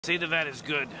Say the VAT is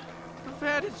good. The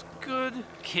VAT is good.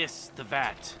 Kiss the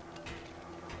VAT.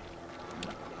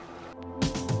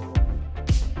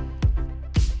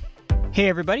 Hey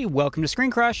everybody, welcome to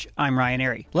ScreenCrush. I'm Ryan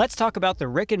Airy. Let's talk about the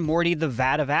Rick and Morty The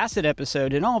Vat of Acid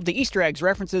episode and all of the Easter eggs,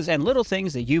 references, and little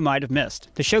things that you might have missed.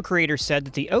 The show creator said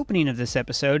that the opening of this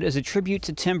episode is a tribute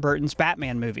to Tim Burton's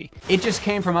Batman movie. It just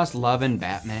came from us loving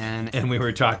Batman. And we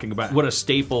were talking about what a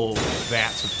staple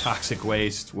vats of toxic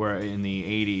waste were in the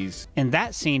 80s. In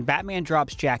that scene, Batman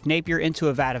drops Jack Napier into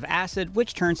a vat of acid,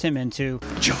 which turns him into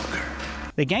Joker.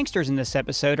 The gangsters in this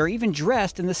episode are even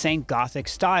dressed in the same gothic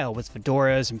style with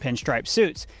fedoras and pinstripe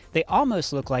suits. They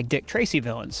almost look like Dick Tracy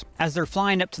villains. As they're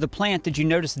flying up to the plant, did you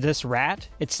notice this rat?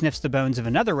 It sniffs the bones of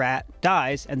another rat,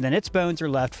 dies, and then its bones are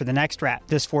left for the next rat.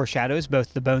 This foreshadows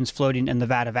both the bones floating in the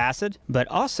vat of acid, but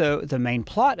also the main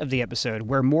plot of the episode,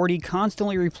 where Morty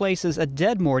constantly replaces a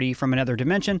dead Morty from another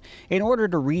dimension in order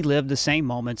to relive the same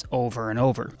moments over and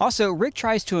over. Also, Rick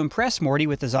tries to impress Morty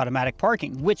with his automatic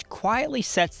parking, which quietly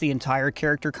sets the entire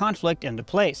character conflict into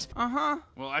place.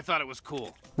 Well, I thought it was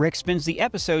cool. Rick spends the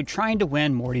episode trying to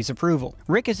win Morty's approval.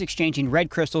 Rick is exchanging red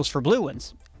crystals for blue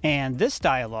ones. And this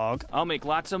dialogue, I'll make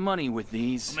lots of money with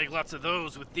these. I'll make lots of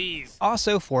those with these.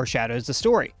 Also foreshadows the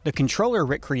story. The controller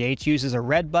Rick creates uses a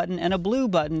red button and a blue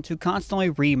button to constantly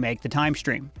remake the time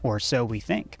stream. Or so we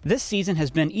think. This season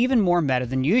has been even more meta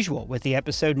than usual, with the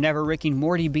episode Neverending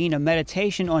Morty being a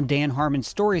meditation on Dan Harmon's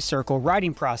story circle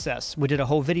writing process. We did a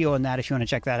whole video on that if you want to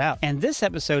check that out. And this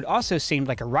episode also seemed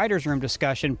like a writer's room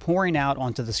discussion pouring out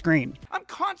onto the screen. I'm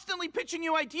constantly pitching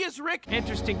you ideas, Rick.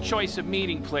 Interesting choice of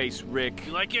meeting place, Rick.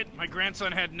 You like it? My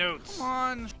grandson had notes. Come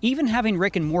on. Even having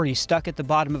Rick and Morty stuck at the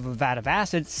bottom of a vat of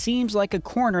acid seems like a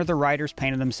corner the writers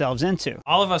painted themselves into.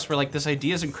 All of us were like, this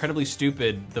idea is incredibly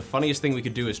stupid. The funniest thing we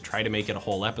could do is try to make it a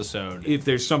whole episode. If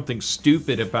there's something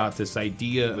stupid about this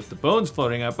idea with the bones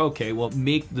floating up, okay, well,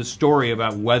 make the story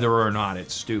about whether or not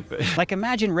it's stupid. Like,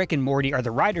 imagine Rick and Morty are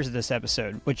the writers of this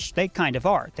episode, which they kind of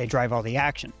are. They drive all the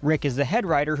action. Rick is the head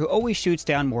writer who always shoots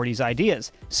down Morty's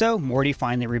ideas, so Morty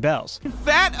finally rebels.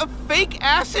 Vat of fake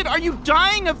acid? Are you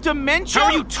dying of dementia? How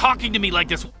are you talking to me like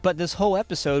this? But this whole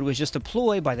episode was just a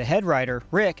ploy by the head writer,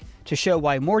 Rick, to show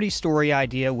why Morty's story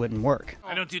idea wouldn't work.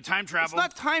 I don't do time travel. It's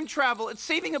not time travel. It's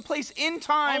saving a place in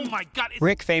time. Oh my god.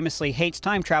 Rick famously hates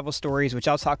time travel stories, which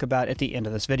I'll talk about at the end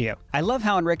of this video. I love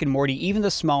how in Rick and Morty, even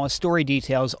the smallest story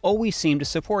details always seem to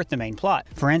support the main plot.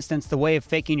 For instance, the way of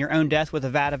faking your own death with a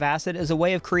vat of acid is a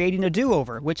way of creating a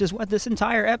do-over, which is what this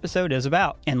entire episode is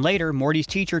about. And later, Morty's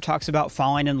teacher talks about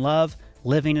falling in love,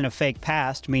 living in a fake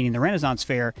past, meaning the Renaissance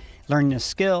Fair, learning a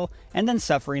skill, and then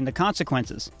suffering the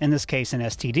consequences, in this case an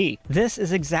STD. This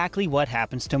is exactly what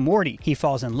happens to Morty. He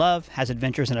falls in love, has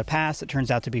adventures in a past that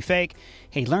turns out to be fake,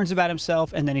 he learns about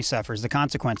himself, and then he suffers the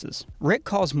consequences. Rick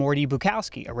calls Morty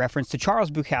Bukowski, a reference to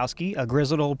Charles Bukowski, a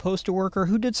grizzled old postal worker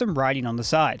who did some writing on the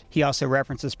side. He also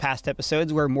references past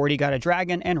episodes where Morty got a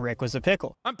dragon and Rick was a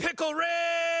pickle. I'm Pickle Rick!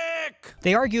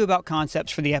 They argue about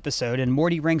concepts for the episode, and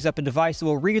Morty rings up a device that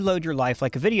will reload your life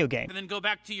like a video game. And then go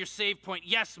back to your save point.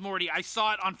 Yes, Morty, I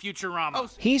saw it on Futurama. Oh,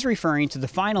 he's referring to the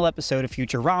final episode of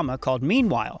Futurama called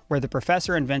Meanwhile, where the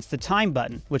professor invents the time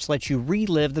button, which lets you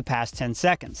relive the past 10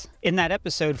 seconds. In that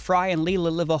episode, Fry and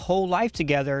Leela live a whole life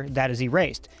together that is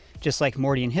erased, just like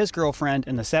Morty and his girlfriend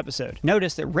in this episode.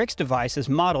 Notice that Rick's device is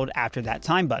modeled after that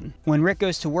time button. When Rick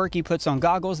goes to work, he puts on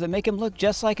goggles that make him look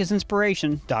just like his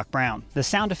inspiration, Doc Brown. The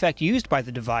sound effect used by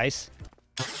the device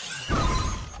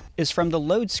is from the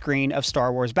load screen of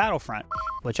Star Wars Battlefront,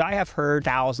 which I have heard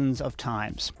thousands of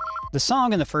times. The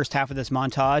song in the first half of this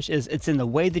montage is It's in the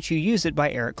Way That You Use It by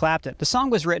Eric Clapton. The song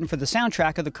was written for the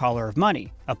soundtrack of The Color of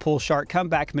Money, a pull shark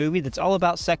comeback movie that's all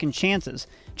about second chances,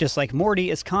 just like Morty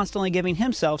is constantly giving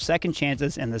himself second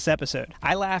chances in this episode.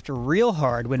 I laughed real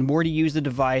hard when Morty used the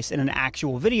device in an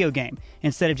actual video game,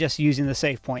 instead of just using the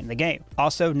save point in the game.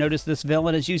 Also, notice this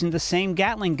villain is using the same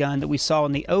Gatling gun that we saw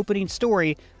in the opening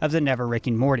story of the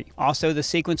Neverending Morty. Also, the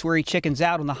sequence where he chickens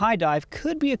out on the high dive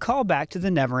could be a callback to the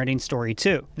Neverending Story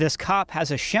too. This cop has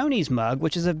a Shoney's mug,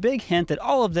 which is a big hint that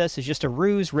all of this is just a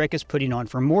ruse Rick is putting on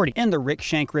for Morty. In the Rick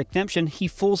Shank Redemption, he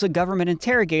fools a government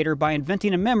interrogator by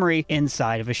inventing a memory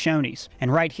inside of a Shoney's.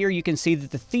 And right here you can see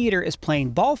that the theater is playing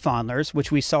Ball Fondlers,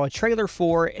 which we saw a trailer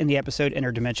for in the episode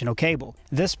Interdimensional Cable.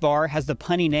 This bar has the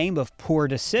punny name of Poor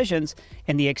Decisions,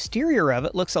 and the exterior of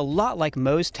it looks a lot like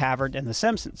Moe's Tavern in The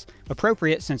Simpsons.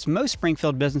 Appropriate since most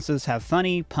Springfield businesses have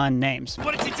funny pun names.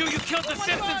 What did you do? You killed the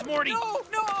Simpsons, Morty! No,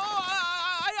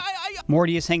 I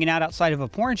Morty is hanging out outside of a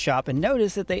porn shop and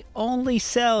notices that they only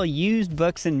sell used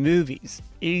books and movies.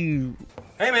 Ew.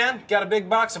 Hey man, got a big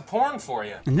box of porn for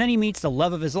you. And then he meets the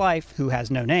love of his life, who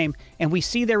has no name, and we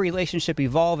see their relationship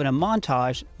evolve in a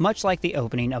montage, much like the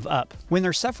opening of Up. When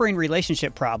they're suffering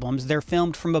relationship problems, they're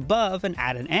filmed from above and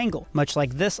at an angle, much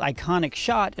like this iconic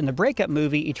shot in the breakup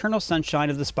movie Eternal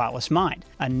Sunshine of the Spotless Mind.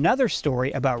 Another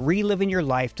story about reliving your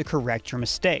life to correct your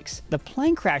mistakes. The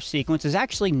plane crash sequence is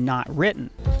actually not written.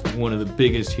 One of the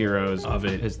biggest heroes of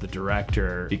it is the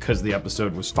director, because the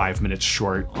episode was 5 minutes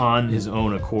short. On his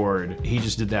own accord, he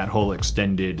just did that whole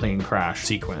extended plane crash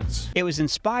sequence. It was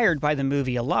inspired by the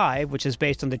movie Alive, which is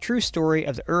based on the true story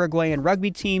of the Uruguayan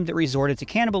rugby team that resorted to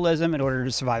cannibalism in order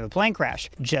to survive a plane crash,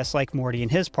 just like Morty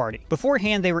and his party.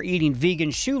 Beforehand, they were eating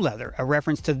vegan shoe leather, a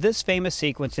reference to this famous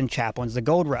sequence in Chaplin's The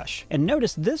Gold Rush. And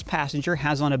notice this passenger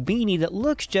has on a beanie that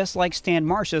looks just like Stan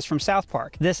Marsh's from South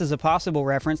Park. This is a possible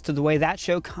reference to the way that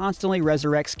show constantly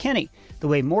resurrects Kenny, the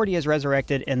way Morty is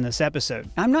resurrected in this episode.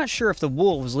 I'm not sure if the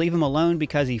wolves leave him alone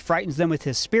because he frightens them with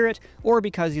his spirit or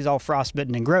because he's all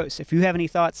frostbitten and gross. If you have any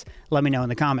thoughts, let me know in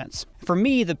the comments. For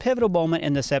me, the pivotal moment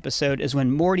in this episode is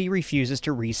when Morty refuses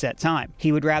to reset time.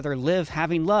 He would rather live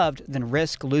having loved than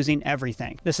risk losing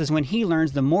everything. This is when he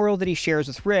learns the moral that he shares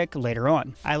with Rick later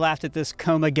on. I laughed at this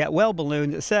coma get well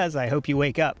balloon that says, "I hope you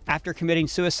wake up." After committing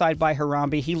suicide by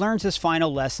Harambe, he learns his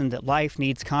final lesson that life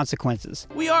needs consequences.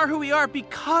 We are who we are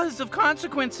because of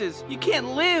consequences. You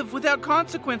can't live without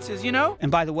consequences, you know? And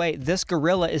by the way, this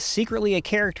gorilla is secretly a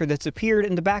character that's appeared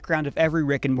in the background of every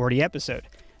Rick and Morty episode.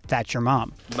 That's your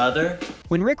mom. Mother?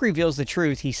 When Rick reveals the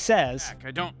truth, he says,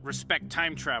 I don't respect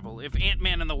time travel. If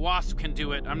Ant-Man and the Wasp can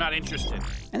do it, I'm not interested.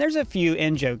 and there's a few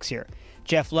in-jokes here.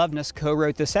 Jeff Loveness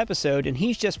co-wrote this episode, and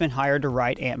he's just been hired to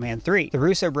write Ant-Man 3. The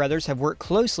Russo brothers have worked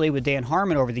closely with Dan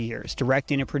Harmon over the years,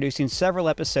 directing and producing several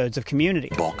episodes of Community.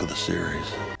 Bulk of the series.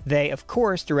 They, of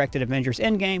course, directed Avengers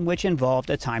Endgame, which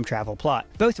involved a time travel plot.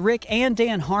 Both Rick and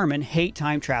Dan Harmon hate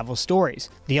time travel stories.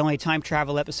 The only time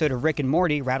travel episode of Rick and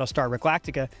Morty, Rattlestar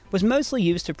Galactica, was mostly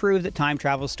used to prove that time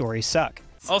travel stories suck.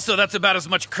 Also, that's about as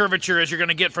much curvature as you're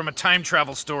gonna get from a time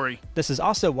travel story. This is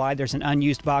also why there's an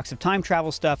unused box of time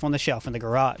travel stuff on the shelf in the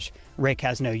garage. Rick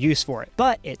has no use for it.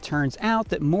 But it turns out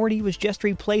that Morty was just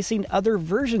replacing other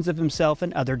versions of himself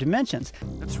in other dimensions.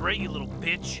 That's right, you little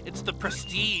bitch. It's the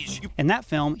prestige. In that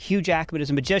film, Hugh Jackman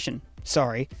is a magician.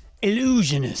 Sorry,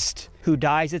 illusionist, who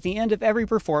dies at the end of every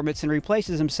performance and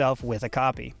replaces himself with a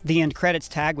copy. The end credits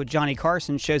tag with Johnny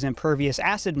Carson shows Impervious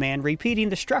Acid Man repeating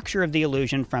the structure of the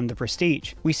illusion from The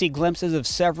Prestige. We see glimpses of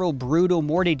several brutal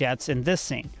Morty deaths in this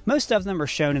scene. Most of them are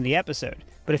shown in the episode,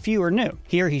 but a few are new.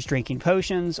 Here he's drinking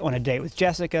potions, on a date with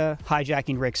Jessica,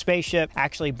 hijacking Rick's spaceship,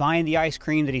 actually buying the ice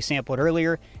cream that he sampled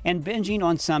earlier, and binging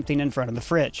on something in front of the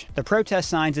fridge. The protest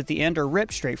signs at the end are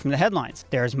ripped straight from the headlines.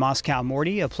 There's Moscow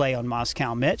Morty, a play on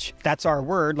Moscow Mitch. That's our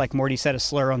word, like Morty said a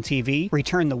slur on TV.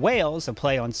 Return the Whales, a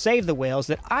play on Save the Whales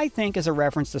that I think is a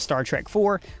reference to Star Trek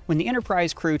IV, when the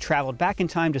Enterprise crew traveled back in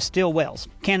time to steal whales.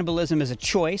 Cannibalism is a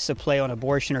Choice, a play on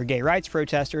abortion or gay rights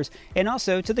protesters, and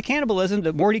also to the cannibalism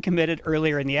that Morty committed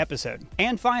earlier in the episode.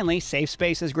 And finally, Safe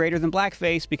Space is greater than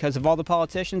blackface because of all the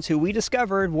politicians who we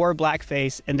discovered wore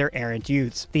blackface in their errant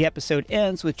youths. The episode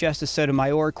ends with Justice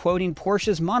Sotomayor quoting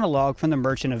Portia's monologue from The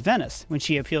Merchant of Venice when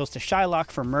she appeals to Shylock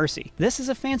for mercy. This is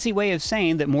a fancy way of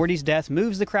saying that Morty's death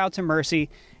moves the crowd to mercy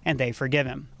and they forgive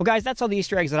him. Well guys, that's all the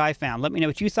Easter eggs that I found. Let me know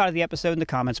what you thought of the episode in the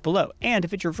comments below. And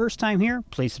if it's your first time here,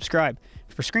 please subscribe.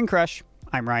 For ScreenCrush,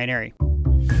 I'm Ryan Airy.